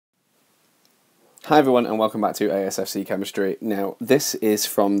Hi everyone and welcome back to ASFC Chemistry. Now this is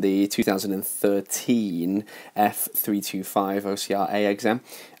from the 2013 F325 OCR exam,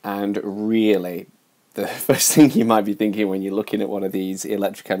 and really the first thing you might be thinking when you're looking at one of these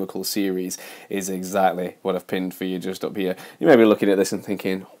electrochemical series is exactly what I've pinned for you just up here. You may be looking at this and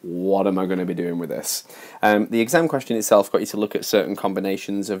thinking, what am I going to be doing with this? The exam question itself got you to look at certain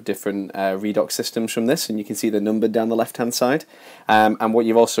combinations of different redox systems from this, and you can see the number down the left hand side. And what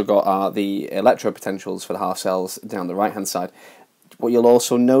you've also got are the electropotentials for the half cells down the right hand side. What you'll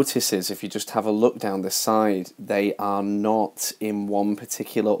also notice is if you just have a look down the side, they are not in one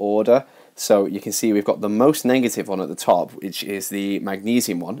particular order. So you can see we've got the most negative one at the top, which is the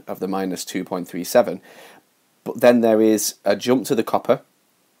magnesium one of the minus 2.37. But then there is a jump to the copper,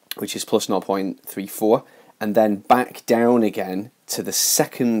 which is plus 0.34, and then back down again to the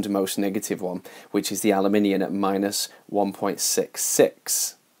second most negative one, which is the aluminium at minus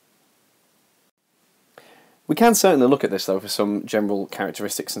 1.66. We can certainly look at this though for some general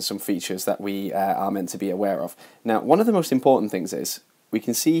characteristics and some features that we are meant to be aware of. Now, one of the most important things is we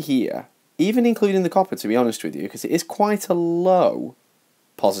can see here, even including the copper, to be honest with you, because it is quite a low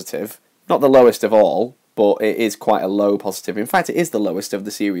positive, not the lowest of all, but it is quite a low positive. In fact, it is the lowest of the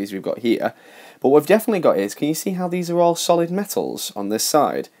series we've got here. But what we've definitely got is, can you see how these are all solid metals on this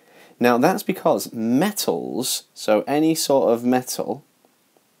side? Now, that's because metals, so any sort of metal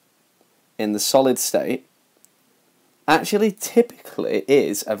in the solid state, actually typically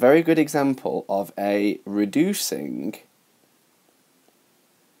is a very good example of a reducing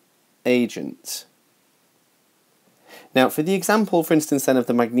agent. Now, for the example, for instance, then of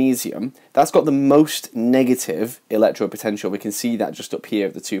the magnesium, that's got the most negative electropotential. We can see that just up here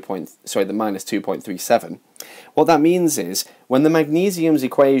at the minus 2.37. What that means is when the magnesium's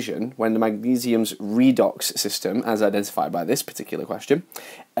equation, when the magnesium's redox system, as identified by this particular question,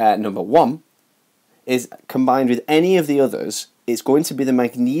 number 1, is combined with any of the others, it's going to be the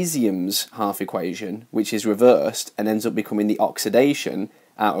magnesium's half equation, which is reversed and ends up becoming the oxidation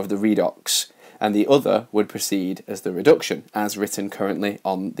out of the redox, and the other would proceed as the reduction, as written currently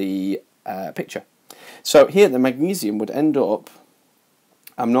on the picture. So here the magnesium would end up,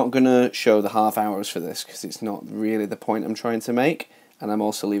 I'm not going to show the half hours for this because it's not really the point I'm trying to make, and I'm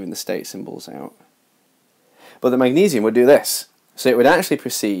also leaving the state symbols out. But the magnesium would do this. So it would actually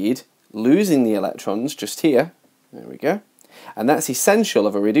proceed losing the electrons just here, there we go, and that's essential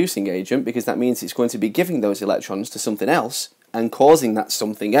of a reducing agent because that means it's going to be giving those electrons to something else and causing that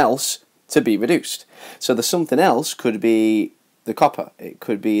something else to be reduced. So the something else could be the copper, it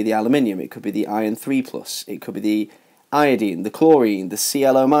could be the aluminium, it could be the iron 3+, it could be the iodine, the chlorine, the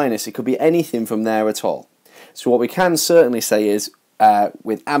ClO-, it could be anything from there at all. So what we can certainly say is,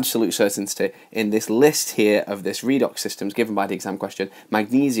 with absolute certainty, in this list here of this redox systems given by the exam question,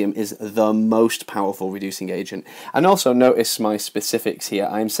 magnesium is the most powerful reducing agent. And also notice my specifics here.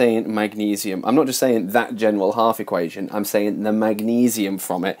 I'm saying magnesium. I'm not just saying that general half equation. I'm saying the magnesium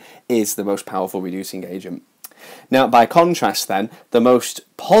from it is the most powerful reducing agent. Now, by contrast then, the most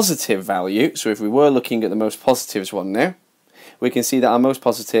positive value, so if we were looking at the most positives one now, we can see that our most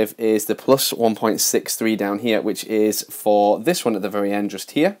positive is the plus 1.63 down here, which is for this one at the very end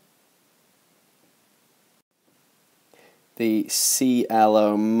just here, the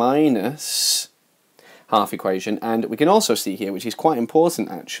ClO- half equation. And we can also see here, which is quite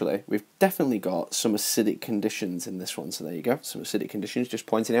important actually, we've definitely got some acidic conditions in this one. So there you go, some acidic conditions just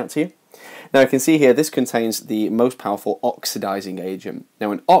pointing out to you. Now you can see here this contains the most powerful oxidizing agent.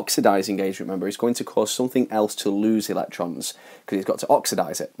 Now an oxidizing agent, remember, is going to cause something else to lose electrons because it's got to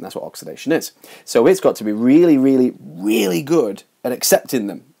oxidize it, and that's what oxidation is. So it's got to be really, really, really good at accepting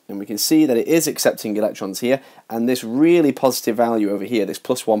them. And we can see that it is accepting electrons here, and this really positive value over here, this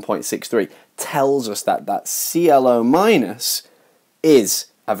plus 1.63, tells us that that ClO- is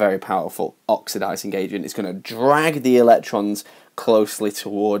a very powerful oxidizing agent. It's going to drag the electrons closely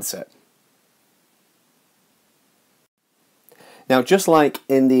towards it. Now, just like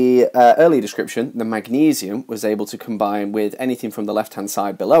in the earlier description, the magnesium was able to combine with anything from the left-hand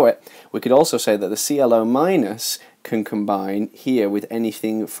side below it, we could also say that the ClO- can combine here with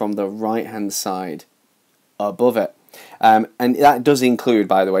anything from the right-hand side above it. And that does include,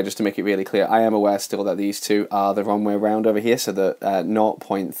 by the way, just to make it really clear, I am aware still that these two are the wrong way around over here, so the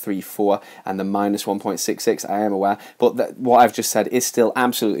 0.34 and the minus 1.66, I am aware, but what I've just said is still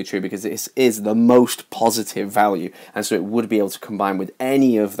absolutely true because this is the most positive value, and so it would be able to combine with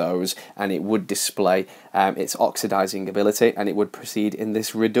any of those, and it would display its oxidizing ability, and it would proceed in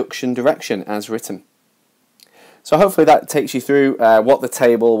this reduction direction as written. So hopefully that takes you through what the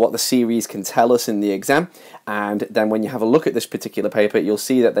table, what the series can tell us in the exam, and then when you have a look at this particular paper, you'll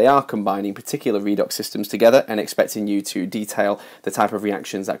see that they are combining particular redox systems together and expecting you to detail the type of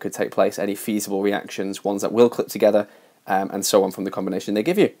reactions that could take place, any feasible reactions, ones that will clip together, and so on from the combination they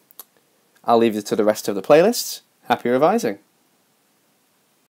give you. I'll leave you to the rest of the playlists. Happy revising!